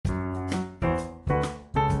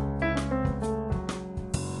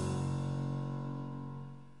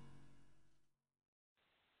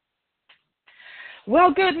Well,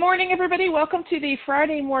 good morning, everybody. Welcome to the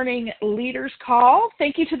Friday morning leaders call.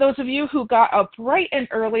 Thank you to those of you who got up bright and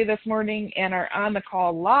early this morning and are on the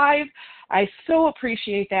call live. I so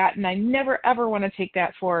appreciate that, and I never ever want to take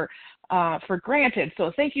that for granted.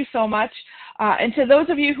 So thank you so much. And to those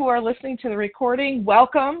of you who are listening to the recording,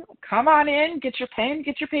 welcome. Come on in, get your pen,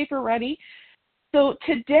 get your paper ready. So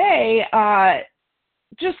today,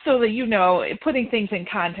 just so that you know, putting things in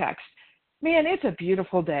context, man, it's a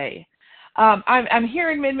beautiful day. I'm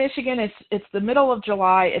here in mid-Michigan. It's the middle of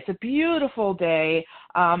July. It's a beautiful day.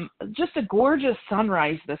 Just a gorgeous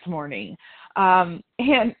sunrise this morning. And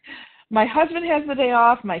my husband has the day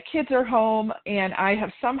off. My kids are home, and I have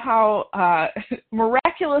somehow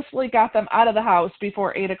miraculously got them out of the house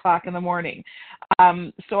before 8 o'clock in the morning.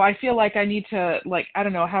 So I feel like I need to,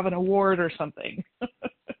 have an award or something.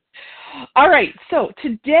 All right. So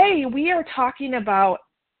today we are talking about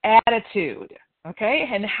attitude. Okay,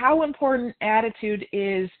 and how important attitude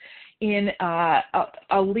is in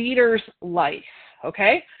a leader's life,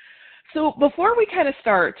 okay? So before we kind of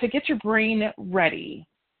start, to get your brain ready,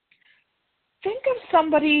 think of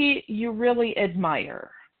somebody you really admire.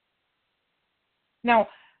 Now,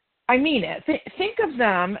 I mean it. Think of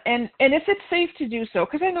them, and if it's safe to do so,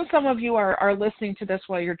 because I know some of you are listening to this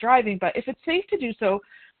while you're driving, but if it's safe to do so,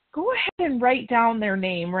 go ahead and write down their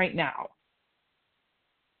name right now.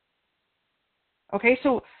 Okay,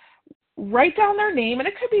 so write down their name, and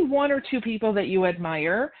it could be one or two people that you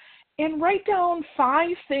admire, and write down 5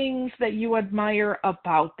 things that you admire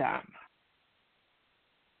about them.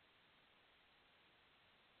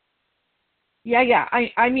 Yeah,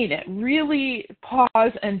 I mean it. Really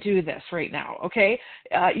pause and do this right now, okay?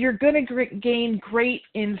 You're going to gain great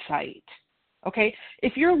insight, okay?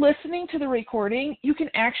 If you're listening to the recording, you can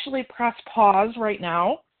actually press pause right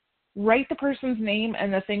now, write the person's name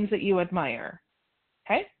and the things that you admire.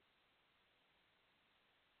 Okay?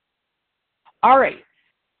 All right.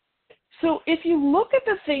 So if you look at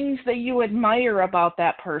the things that you admire about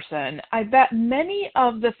that person, I bet many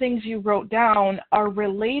of the things you wrote down are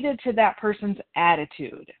related to that person's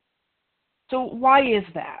attitude. So why is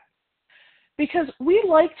that? Because we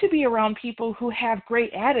like to be around people who have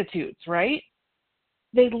great attitudes, right?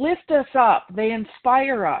 They lift us up. They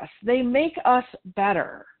inspire us. They make us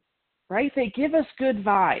better, right? They give us good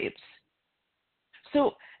vibes.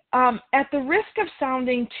 So at the risk of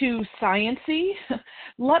sounding too sciencey,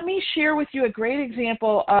 let me share with you a great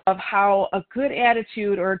example of how a good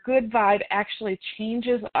attitude or a good vibe actually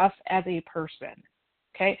changes us as a person.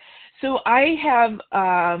 Okay, so I have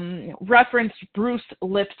referenced Bruce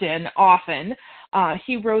Lipton often.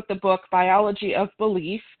 He wrote the book Biology of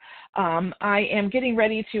Belief. I am getting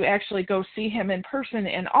ready to actually go see him in person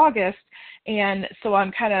in August, and so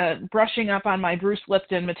I'm kind of brushing up on my Bruce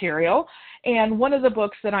Lipton material. And one of the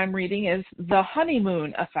books that I'm reading is The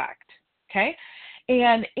Honeymoon Effect. Okay,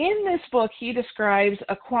 and in this book, he describes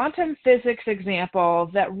a quantum physics example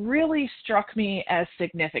that really struck me as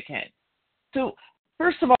significant. So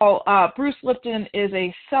first of all, Bruce Lipton is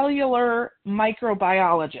a cellular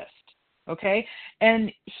microbiologist, okay?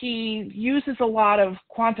 And he uses a lot of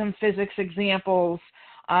quantum physics examples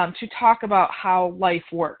to talk about how life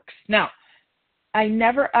works. Now, I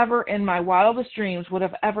never ever in my wildest dreams would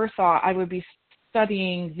have ever thought I would be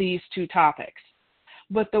studying these two topics.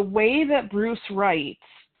 But the way that Bruce writes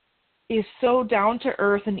is so down to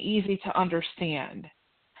earth and easy to understand.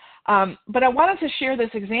 But I wanted to share this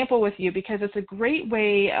example with you because it's a great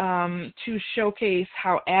way to showcase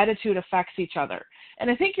how attitude affects each other.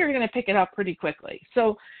 And I think you're going to pick it up pretty quickly.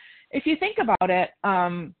 So if you think about it,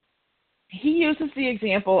 he uses the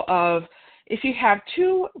example of if you have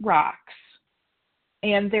 2 rocks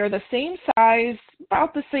and they're the same size,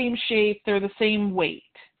 about the same shape, they're the same weight.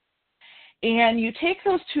 And you take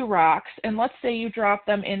those 2 rocks and let's say you drop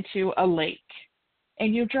them into a lake.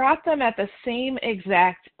 And you drop them at the same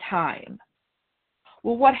exact time.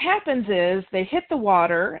 Well, what happens is they hit the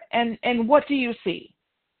water, and what do you see?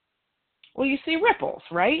 Well, you see ripples,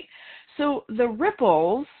 right? So the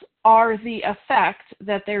ripples are the effect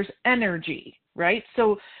that there's energy, right?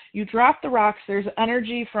 So you drop the rocks, there's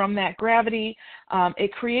energy from that gravity.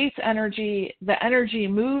 It creates energy. The energy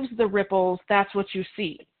moves the ripples. That's what you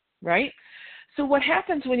see, right? So what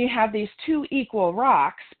happens when you have these 2 equal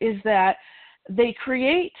rocks is that they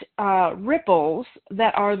create ripples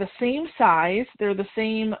that are the same size. They're the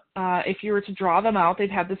same, if you were to draw them out,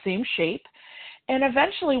 they'd have the same shape. And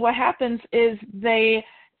eventually what happens is they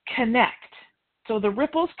connect. So the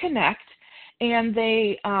ripples connect, and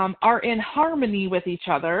they are in harmony with each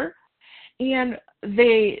other. And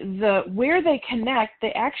where they connect,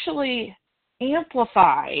 they actually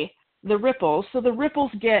amplify the ripples, so the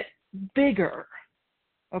ripples get bigger.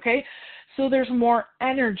 Okay, so there's more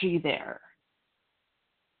energy there.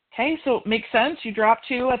 Okay, so it makes sense. You drop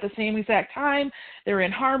two at the same exact time. They're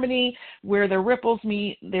in harmony. Where the ripples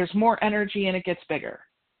meet, there's more energy and it gets bigger.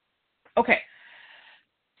 Okay,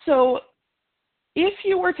 so if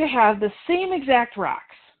you were to have the same exact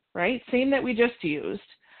rocks, right, same that we just used,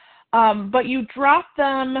 but you drop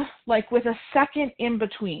them like with a second in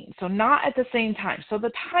between, so not at the same time. So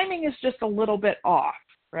the timing is just a little bit off,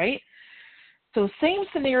 right? So same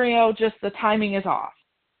scenario, just the timing is off.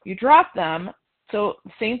 You drop them, so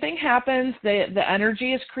same thing happens. The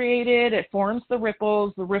energy is created. It forms the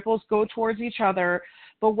ripples. The ripples go towards each other.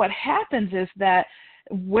 But what happens is that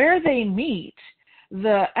where they meet,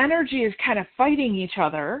 the energy is kind of fighting each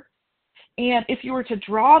other. And if you were to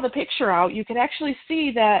draw the picture out, you could actually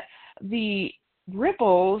see that the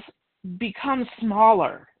ripples become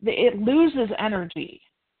smaller. It loses energy.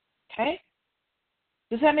 Okay?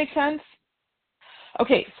 Does that make sense?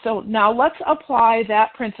 Okay, so now let's apply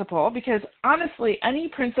that principle, because honestly, any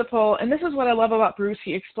principle, and this is what I love about Bruce,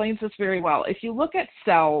 he explains this very well. If you look at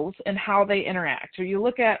cells and how they interact, or you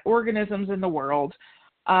look at organisms in the world,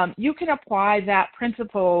 you can apply that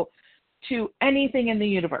principle to anything in the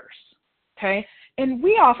universe, okay? And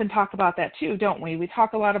we often talk about that too, don't we? We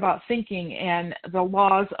talk a lot about thinking and the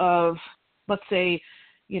laws of, let's say,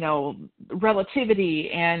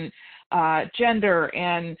 relativity and gender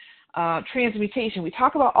and transmutation. We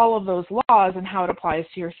talk about all of those laws and how it applies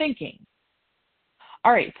to your thinking.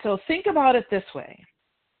 All right, so think about it this way.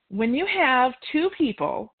 When you have two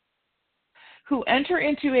people who enter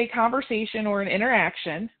into a conversation or an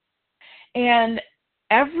interaction and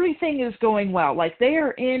everything is going well, like they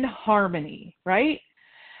are in harmony, right?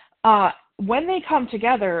 When they come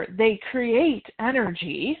together, they create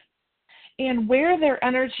energy, and where their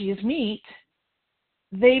energies meet,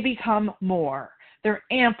 they become more. They're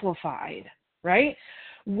amplified, right?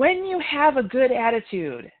 When you have a good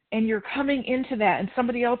attitude and you're coming into that and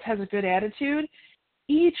somebody else has a good attitude,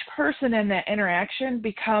 each person in that interaction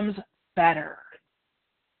becomes better.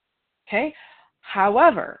 Okay?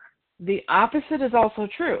 However, the opposite is also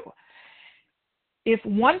true. If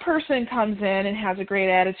one person comes in and has a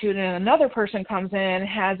great attitude and another person comes in and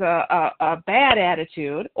has a bad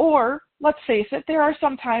attitude, or let's face it, there are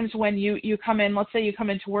some times when you come in, let's say you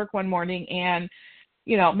come into work one morning and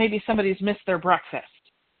maybe somebody's missed their breakfast,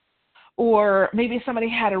 or maybe somebody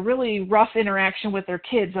had a really rough interaction with their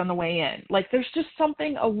kids on the way in. Like there's just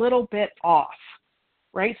something a little bit off,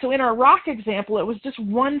 right? So in our rock example, it was just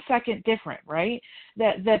 1 second different, right?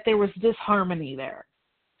 That there was disharmony there.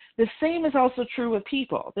 The same is also true with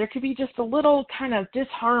people. There could be just a little kind of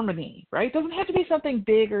disharmony, right? It doesn't have to be something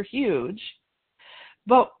big or huge,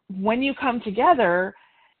 but when you come together,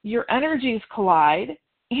 your energies collide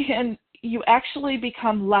and you actually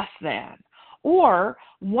become less than. Or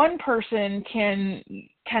one person can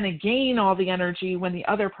kind of gain all the energy when the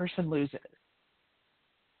other person loses.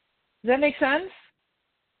 Does that make sense?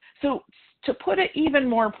 So to put it even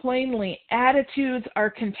more plainly, attitudes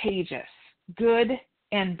are contagious, good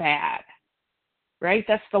and bad, right?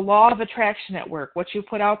 That's the law of attraction at work. What you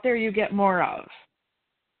put out there, you get more of.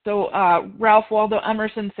 So Ralph Waldo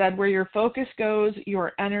Emerson said, where your focus goes,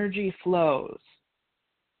 your energy flows.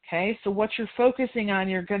 Okay, so what you're focusing on,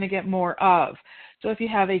 you're going to get more of. So if you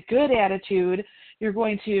have a good attitude, you're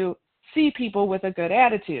going to see people with a good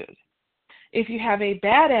attitude. If you have a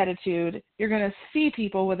bad attitude, you're going to see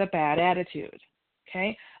people with a bad attitude.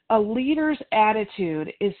 Okay, a leader's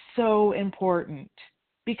attitude is so important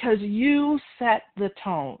because you set the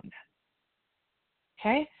tone.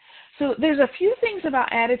 Okay, so there's a few things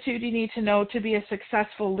about attitude you need to know to be a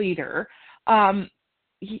successful leader.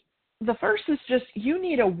 The first is just you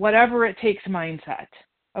need a whatever it takes mindset,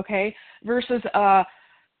 okay, versus a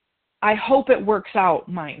I hope it works out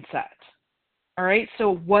mindset. All right,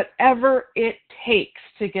 so whatever it takes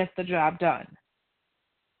to get the job done.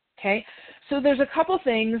 Okay, so there's a couple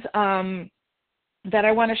things that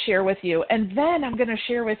I want to share with you, and then I'm going to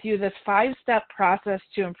share with you this 5-step process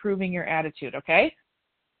to improving your attitude, okay?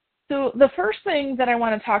 So the first thing that I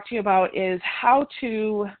want to talk to you about is how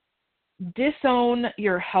to disown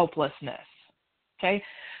your helplessness, okay?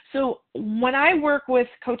 So when I work with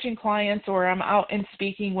coaching clients or I'm out and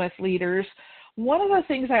speaking with leaders, one of the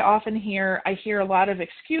things I often hear, I hear a lot of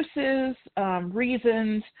excuses,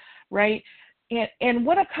 reasons, right? And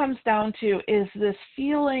what it comes down to is this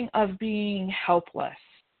feeling of being helpless,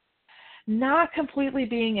 not completely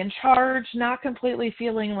being in charge, not completely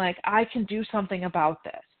feeling like I can do something about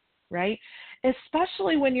this, right?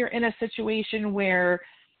 Especially when you're in a situation where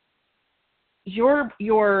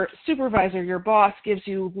your supervisor, your boss gives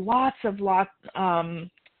you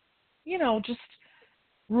just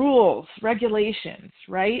rules, regulations,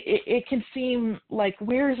 right? It can seem like,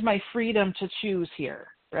 where's my freedom to choose here,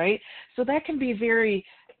 right? So that can be very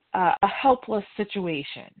a helpless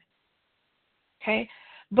situation, okay?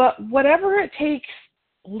 But whatever it takes,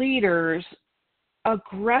 leaders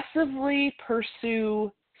aggressively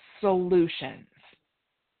pursue solutions.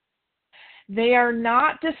 They are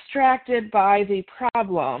not distracted by the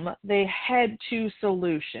problem. They head to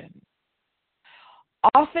solutions.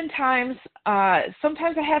 Oftentimes,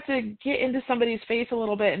 sometimes I have to get into somebody's face a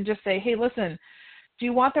little bit and just say, hey, listen, do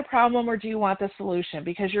you want the problem or do you want the solution?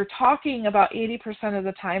 Because you're talking about 80% of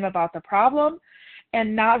the time about the problem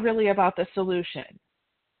and not really about the solution.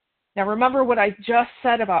 Now, remember what I just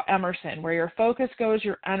said about Emerson, where your focus goes,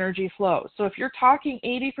 your energy flows. So if you're talking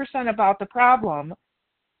 80% about the problem,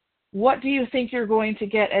 what do you think you're going to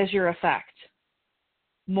get as your effect?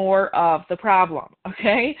 More of the problem,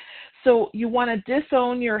 okay? So you want to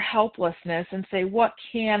disown your helplessness and say, what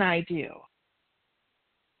can I do?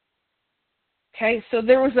 Okay, so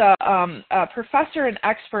there was a professor and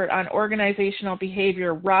expert on organizational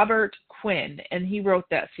behavior, Robert Quinn, and he wrote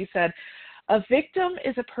this. He said, a victim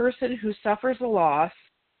is a person who suffers a loss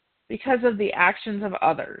because of the actions of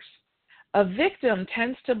others. A victim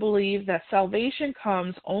tends to believe that salvation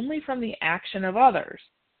comes only from the action of others.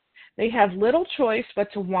 They have little choice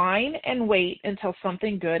but to whine and wait until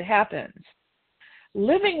something good happens.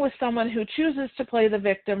 Living with someone who chooses to play the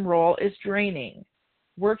victim role is draining.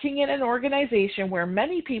 Working in an organization where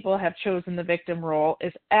many people have chosen the victim role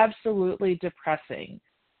is absolutely depressing.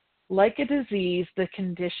 Like a disease, the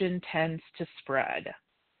condition tends to spread.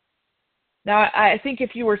 Now, I think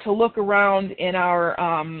if you were to look around in our,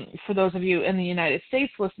 for those of you in the United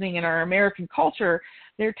States listening, in our American culture,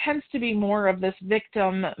 there tends to be more of this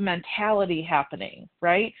victim mentality happening,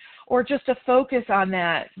 right? Or just a focus on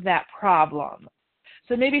that problem.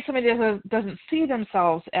 So maybe somebody doesn't see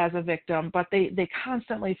themselves as a victim, but they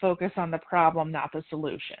constantly focus on the problem, not the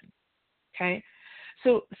solution, okay?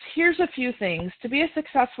 So here's a few things. To be a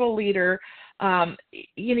successful leader,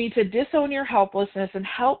 you need to disown your helplessness and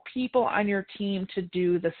help people on your team to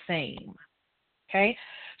do the same, okay?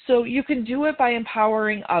 So you can do it by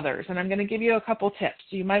empowering others, and I'm going to give you a couple tips.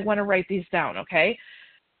 You might want to write these down, okay?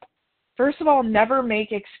 First of all, never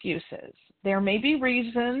make excuses. There may be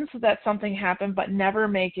reasons that something happened, but never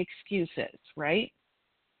make excuses, right?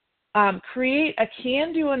 Create a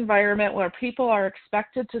can-do environment where people are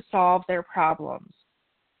expected to solve their problems.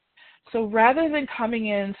 So rather than coming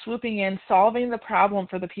in, swooping in, solving the problem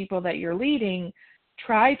for the people that you're leading,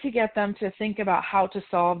 try to get them to think about how to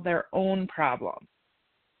solve their own problem.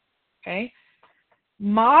 Okay?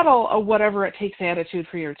 Model a whatever it takes attitude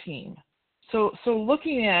for your team. So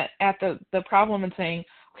looking at the problem and saying,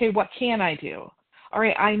 okay, what can I do? All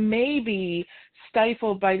right, I may be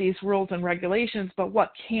stifled by these rules and regulations, but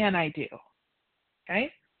what can I do?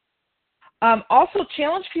 Okay? Also,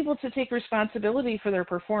 challenge people to take responsibility for their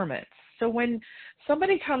performance. So when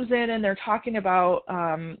somebody comes in and they're talking about,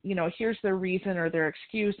 here's their reason or their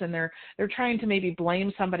excuse, and they're trying to maybe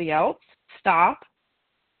blame somebody else, stop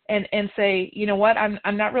and say, you know what,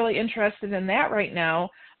 I'm not really interested in that right now.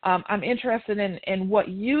 I'm interested in what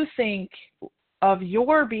you think of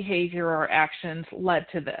your behavior or actions led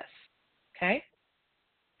to this. Okay?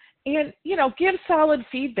 And, give solid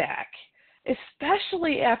feedback,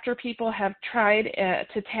 especially after people have tried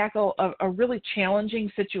to tackle a really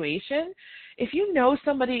challenging situation. If you know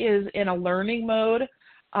somebody is in a learning mode,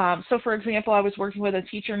 so for example, I was working with a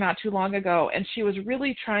teacher not too long ago, and she was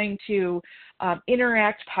really trying to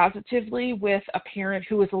interact positively with a parent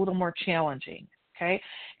who was a little more challenging, okay?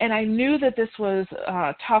 And I knew that this was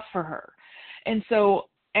tough for her. And so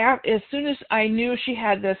as soon as I knew she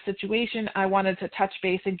had this situation, I wanted to touch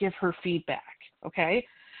base and give her feedback, okay?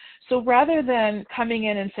 So rather than coming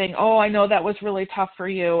in and saying, oh, I know that was really tough for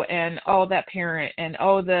you, and oh, that parent, and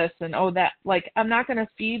oh, this, and oh, that, I'm not going to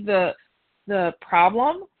feed the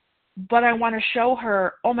problem, but I want to show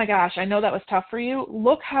her, oh my gosh, I know that was tough for you.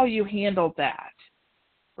 Look how you handled that,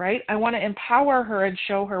 right? I want to empower her and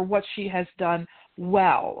show her what she has done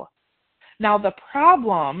well. Now, the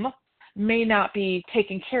problem may not be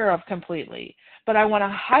taken care of completely, but I want to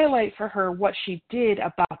highlight for her what she did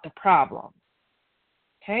about the problem.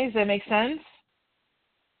 Okay, does that make sense?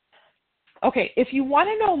 Okay, if you want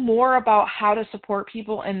to know more about how to support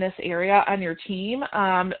people in this area on your team,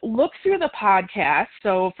 look through the podcast.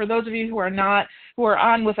 So for those of you who are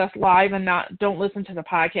on with us live and don't listen to the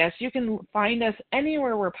podcast, you can find us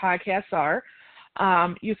anywhere where podcasts are.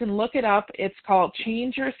 You can look it up. It's called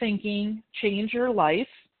Change Your Thinking, Change Your Life.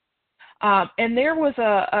 And there was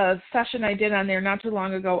a session I did on there not too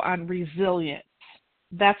long ago on resilience.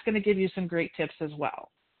 That's going to give you some great tips as well.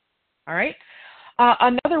 All right.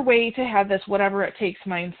 Another way to have this whatever it takes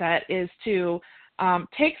mindset is to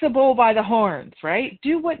take the bull by the horns, right?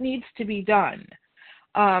 Do what needs to be done.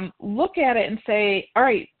 Look at it and say, all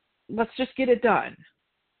right, let's just get it done.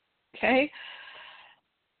 Okay?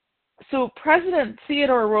 So President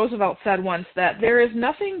Theodore Roosevelt said once that there is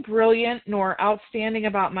nothing brilliant nor outstanding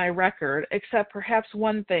about my record except perhaps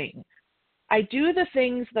one thing. I do the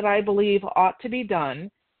things that I believe ought to be done,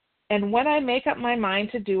 and when I make up my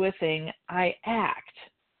mind to do a thing, I act.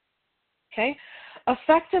 Okay?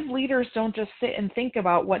 Effective leaders don't just sit and think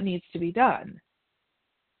about what needs to be done.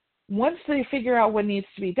 Once they figure out what needs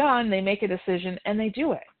to be done, they make a decision and they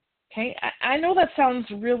do it. Okay? I know that sounds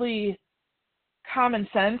really common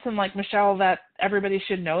sense and like, Michelle, that everybody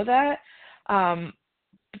should know that,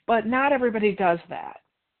 but not everybody does that.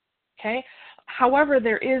 Okay? However,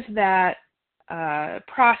 there is that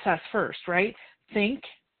process first, right? Think,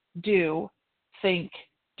 do, think,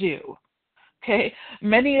 do. Okay?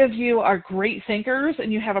 Many of you are great thinkers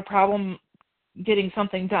and you have a problem getting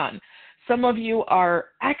something done. Some of you are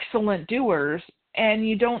excellent doers and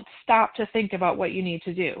you don't stop to think about what you need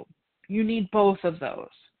to do. You need both of those.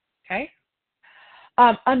 Okay?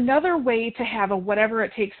 Another way to have a whatever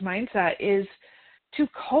it takes mindset is to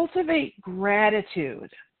cultivate gratitude.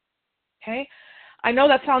 Okay? I know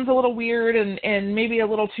that sounds a little weird and maybe a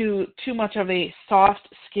little too much of a soft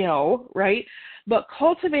skill, right? But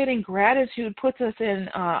cultivating gratitude puts us in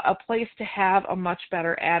a place to have a much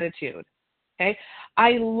better attitude. Okay?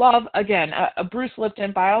 I love, again, Bruce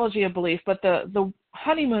Lipton, Biology of Belief, but the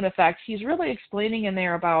honeymoon effect, he's really explaining in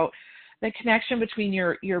there about the connection between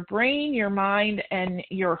your brain, your mind, and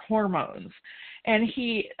your hormones. And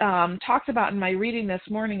he talked about in my reading this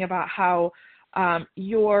morning about how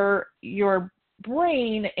your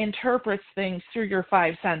brain interprets things through your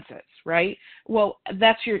five senses, right? Well,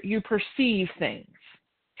 that's you perceive things,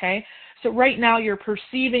 okay? So right now you're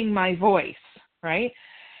perceiving my voice, right?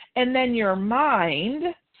 And then your mind,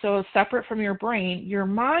 so separate from your brain, your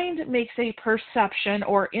mind makes a perception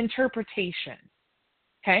or interpretation,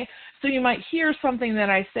 okay? So you might hear something that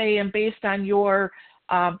I say, and based on your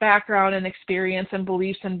background and experience and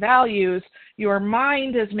beliefs and values, your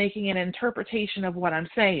mind is making an interpretation of what I'm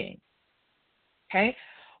saying. Okay?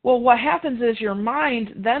 Well, what happens is your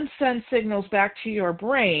mind then sends signals back to your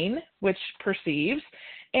brain, which perceives,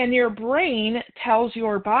 and your brain tells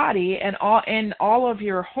your body and all of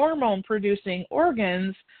your hormone-producing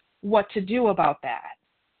organs what to do about that.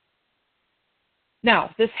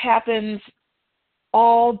 Now, this happens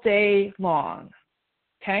all day long.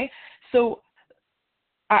 Okay? So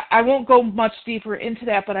I won't go much deeper into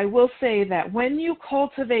that, but I will say that when you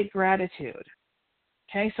cultivate gratitude,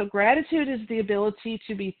 okay, so gratitude is the ability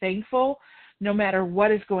to be thankful no matter what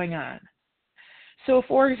is going on. So,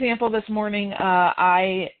 for example, this morning,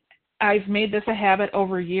 I've made this a habit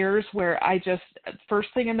over years where I just, first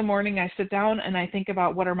thing in the morning, I sit down and I think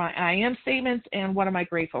about what are my I am statements and what am I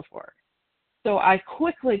grateful for. So I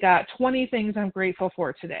quickly got 20 things I'm grateful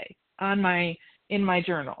for today in my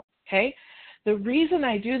journal, okay? The reason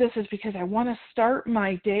I do this is because I want to start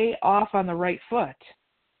my day off on the right foot.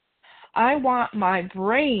 I want my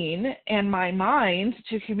brain and my mind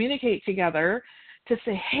to communicate together to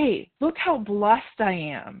say, hey, look how blessed I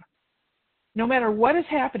am. No matter what is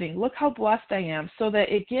happening, look how blessed I am, so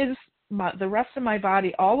that it gives the rest of my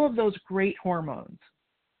body all of those great hormones.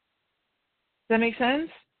 Does that make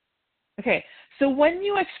sense? Okay, so when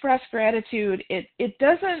you express gratitude,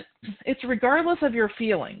 it's regardless of your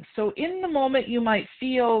feelings. So in the moment you might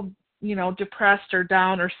feel, depressed or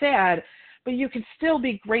down or sad, but you can still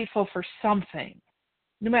be grateful for something.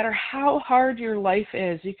 No matter how hard your life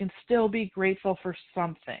is, you can still be grateful for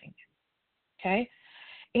something. Okay?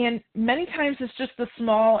 And many times it's just the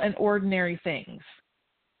small and ordinary things.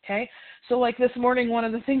 Okay? So like this morning, one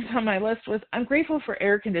of the things on my list was, I'm grateful for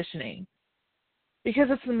air conditioning. Because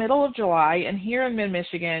it's the middle of July, and here in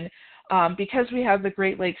mid-Michigan, because we have the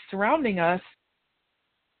Great Lakes surrounding us,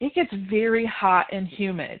 it gets very hot and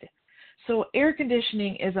humid. So air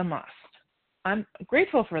conditioning is a must. I'm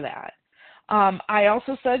grateful for that. I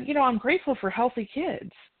also said, I'm grateful for healthy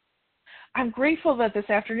kids. I'm grateful that this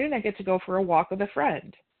afternoon I get to go for a walk with a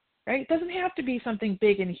friend. Right? It doesn't have to be something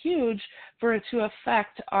big and huge for it to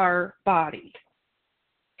affect our body.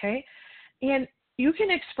 Okay? And you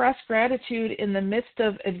can express gratitude in the midst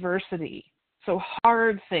of adversity, so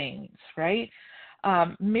hard things, right?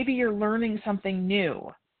 Maybe you're learning something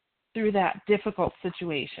new through that difficult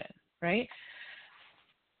situation, right?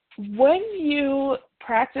 When you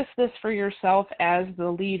practice this for yourself as the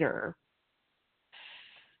leader,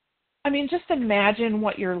 just imagine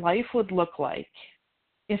what your life would look like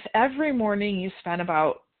if every morning you spent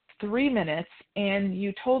about 3 minutes and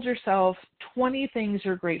you told yourself 20 things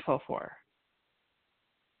you're grateful for.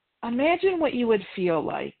 Imagine what you would feel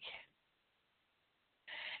like.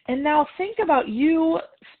 And now think about you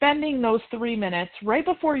spending those 3 minutes right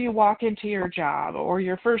before you walk into your job or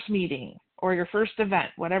your first meeting or your first event,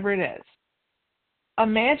 whatever it is.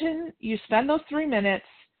 Imagine you spend those 3 minutes,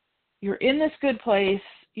 you're in this good place,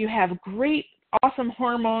 you have great, awesome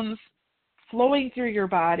hormones flowing through your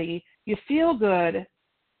body, you feel good,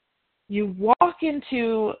 you walk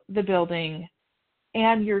into the building,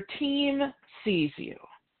 and your team sees you.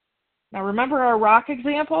 Now remember our rock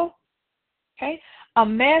example? Okay?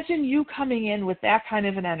 Imagine you coming in with that kind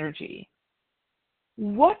of an energy.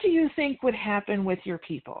 What do you think would happen with your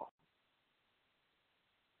people?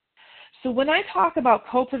 So when I talk about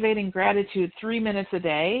cultivating gratitude 3 minutes a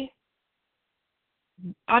day,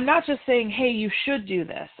 I'm not just saying, hey, you should do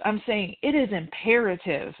this. I'm saying it is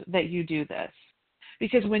imperative that you do this.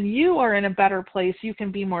 Because when you are in a better place, you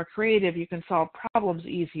can be more creative, you can solve problems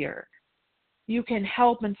easier. You can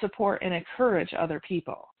help and support and encourage other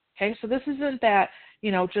people. Okay, so this isn't that,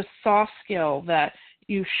 just soft skill that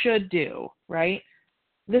you should do, right?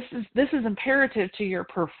 This is imperative to your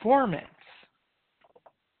performance.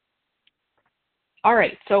 All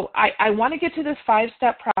right, so I want to get to this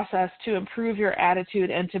 5-step process to improve your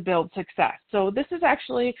attitude and to build success. So this is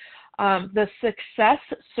actually the success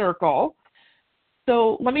circle.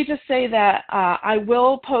 So let me just say that I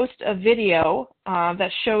will post a video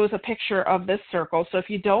that shows a picture of this circle. So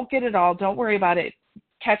if you don't get it all, don't worry about it.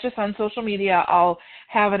 Catch us on social media. I'll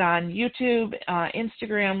have it on YouTube,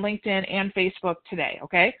 Instagram, LinkedIn, and Facebook today,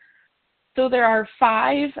 okay? So there are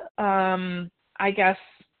 5,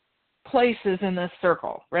 places in this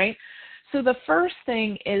circle, right? So the first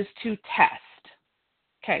thing is to test.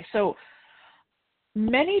 Okay, so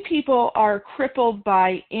many people are crippled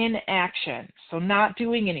by inaction, so not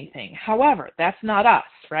doing anything. However, that's not us,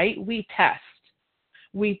 right? We test.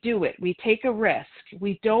 We do it. We take a risk.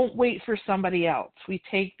 We don't wait for somebody else. We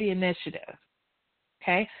take the initiative.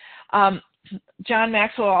 Okay? John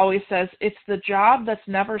Maxwell always says, it's the job that's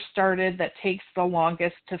never started that takes the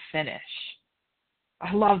longest to finish.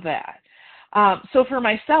 I love that. So for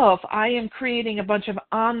myself, I am creating a bunch of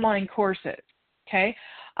online courses, okay?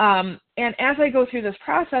 And as I go through this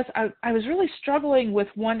process, I was really struggling with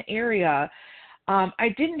one area. I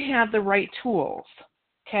didn't have the right tools,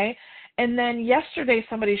 okay? And then yesterday,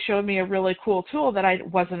 somebody showed me a really cool tool that I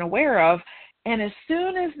wasn't aware of, and as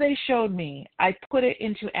soon as they showed me, I put it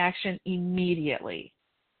into action immediately,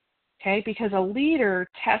 okay? Because a leader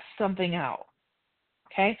tests something out.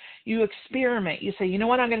 Okay, you experiment. You say, you know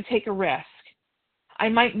what, I'm going to take a risk. I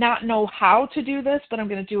might not know how to do this, but I'm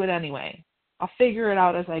going to do it anyway. I'll figure it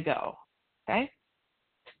out as I go. Okay?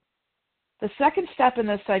 The second step in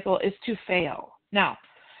this cycle is to fail. Now,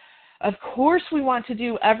 of course, we want to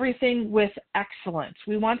do everything with excellence.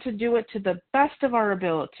 We want to do it to the best of our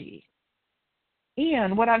ability.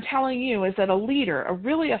 And what I'm telling you is that a leader, a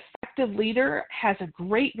really effective leader, has a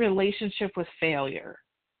great relationship with failure.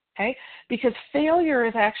 Okay? Because failure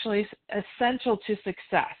is actually essential to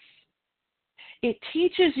success. It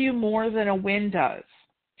teaches you more than a win does.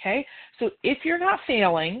 Okay? So if you're not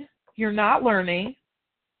failing, you're not learning,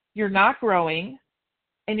 you're not growing,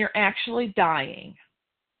 and you're actually dying.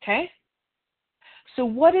 Okay? So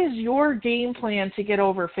what is your game plan to get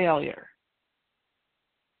over failure?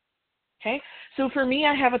 Okay? So for me,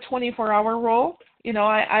 I have a 24-hour rule.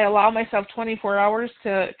 I allow myself 24 hours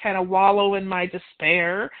to kind of wallow in my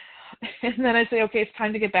despair. And then I say, okay, it's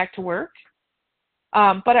time to get back to work.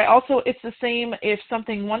 But it's the same if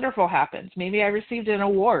something wonderful happens. Maybe I received an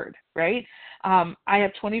award, right? I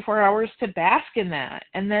have 24 hours to bask in that.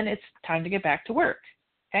 And then it's time to get back to work.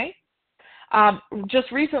 Okay?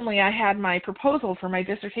 Just recently, I had my proposal for my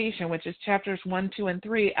dissertation, which is chapters 1, 2, and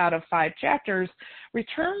 3 out of 5 chapters,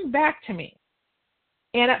 returned back to me.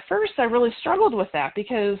 And at first, I really struggled with that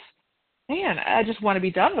because, man, I just want to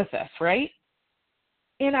be done with this, right?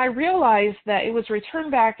 And I realized that it was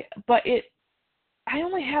returned back, but I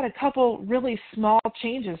only had a couple really small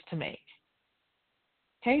changes to make.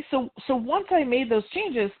 Okay, so once I made those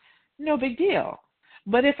changes, no big deal.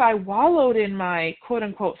 But if I wallowed in my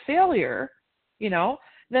quote-unquote failure,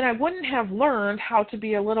 then I wouldn't have learned how to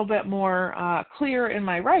be a little bit more clear in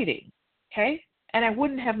my writing, okay? And I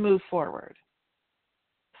wouldn't have moved forward.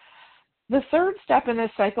 The third step in this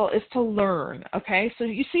cycle is to learn, okay? So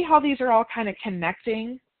you see how these are all kind of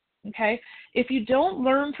connecting, okay? If you don't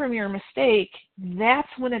learn from your mistake, that's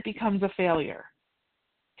when it becomes a failure,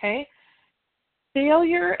 okay?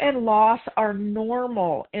 Failure and loss are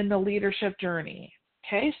normal in the leadership journey,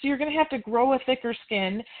 okay? So you're going to have to grow a thicker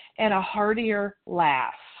skin and a heartier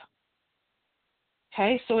laugh,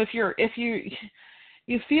 Okay, so if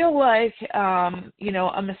you feel like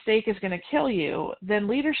a mistake is going to kill you, then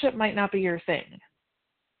leadership might not be your thing.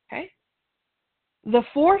 Okay? The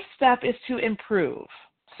fourth step is to improve.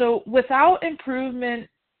 So without improvement,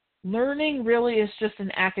 learning really is just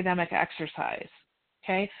an academic exercise.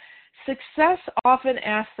 Okay? Success often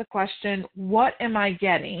asks the question, what am I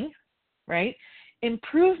getting? Right?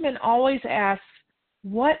 Improvement always asks,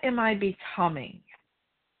 what am I becoming?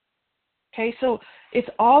 Okay, so it's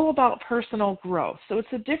all about personal growth. So it's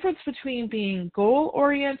the difference between being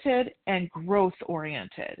goal-oriented and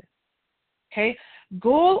growth-oriented. Okay,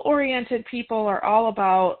 goal-oriented people are all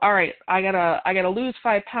about, all right, I gotta lose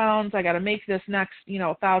 5 pounds, I gotta make this next,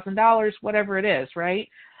 $1,000, whatever it is, right?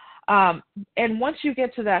 And once you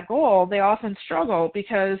get to that goal, they often struggle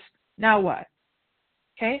because now what?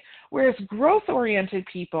 Okay, whereas growth-oriented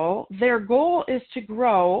people, their goal is to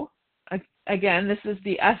grow. Again, this is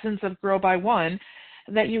the essence of Grow by One,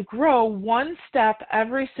 that you grow one step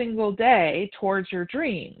every single day towards your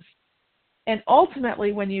dreams. And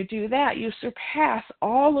ultimately, when you do that, you surpass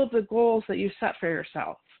all of the goals that you set for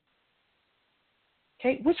yourself.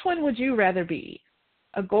 Okay, which one would you rather be?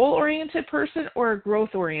 A goal-oriented person or a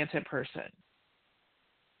growth-oriented person?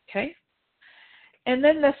 Okay. And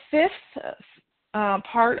then the fifth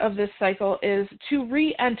part of this cycle is to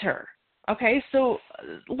re-enter. Okay, so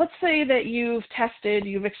let's say that you've tested,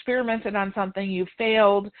 you've experimented on something, you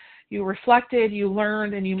failed, you reflected, you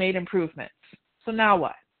learned, and you made improvements. So now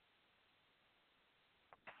what?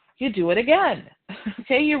 You do it again.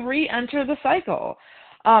 Okay, you re-enter the cycle.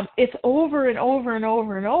 It's over and over and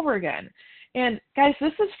over and over again. And guys,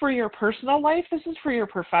 this is for your personal life, this is for your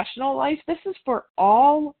professional life, this is for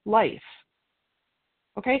all life.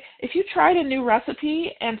 Okay, if you tried a new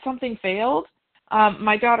recipe and something failed,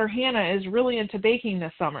 my daughter Hannah is really into baking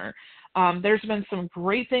this summer. There's been some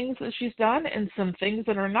great things that she's done and some things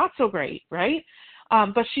that are not so great, right?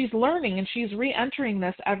 But she's learning and she's re-entering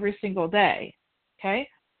this every single day, okay?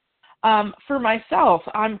 For myself,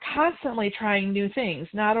 I'm constantly trying new things,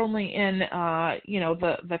 not only in,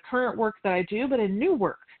 the current work that I do, but in new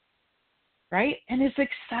work, right? And it's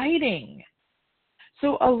exciting.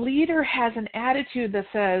 So a leader has an attitude that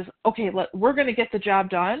says, okay, we're going to get the job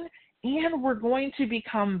done, and we're going to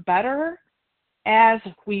become better as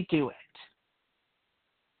we do it.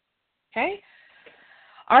 Okay?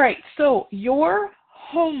 All right, so your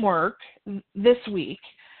homework this week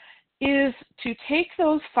is to take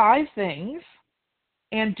those 5 things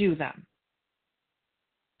and do them.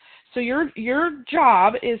 So your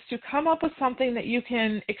job is to come up with something that you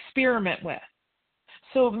can experiment with.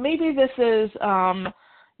 So maybe this is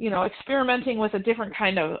experimenting with a different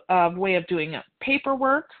kind of way of doing it.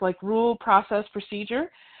 Paperwork, like rule, process,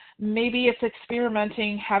 procedure. Maybe it's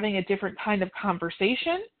experimenting, having a different kind of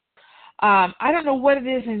conversation. I don't know what it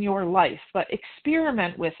is in your life, but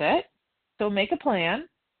experiment with it. So make a plan.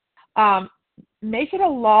 Make it a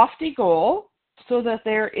lofty goal so that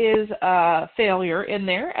there is a failure in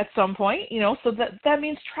there at some point, so that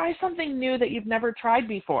means try something new that you've never tried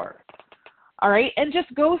before. All right, and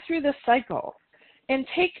just go through this cycle and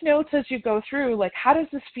take notes as you go through, like, how does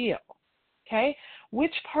this feel? Okay,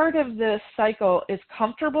 which part of this cycle is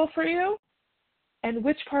comfortable for you and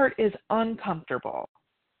which part is uncomfortable?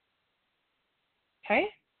 Okay,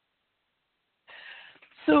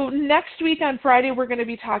 so next week on Friday, we're going to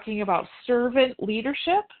be talking about servant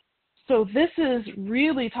leadership. So this is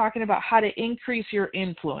really talking about how to increase your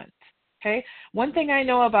influence. Okay, one thing I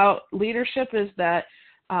know about leadership is that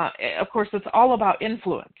of course, it's all about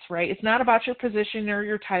influence, right? It's not about your position or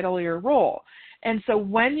your title or your role. And so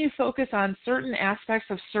when you focus on certain aspects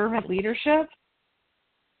of servant leadership,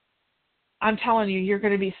 I'm telling you, you're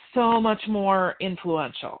going to be so much more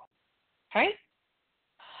influential, okay?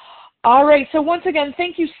 All right, so once again,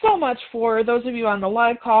 thank you so much for those of you on the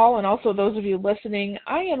live call and also those of you listening.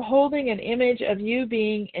 I am holding an image of you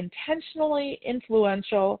being intentionally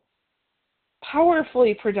influential,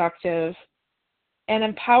 powerfully productive, and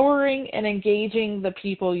empowering and engaging the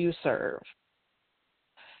people you serve.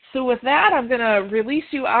 So with that, I'm going to release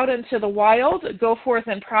you out into the wild. Go forth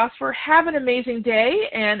and prosper. Have an amazing day.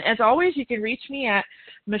 And as always, you can reach me at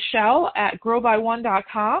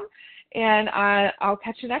michelle@growbyone.com. And I'll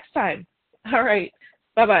catch you next time. All right.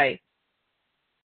 Bye-bye.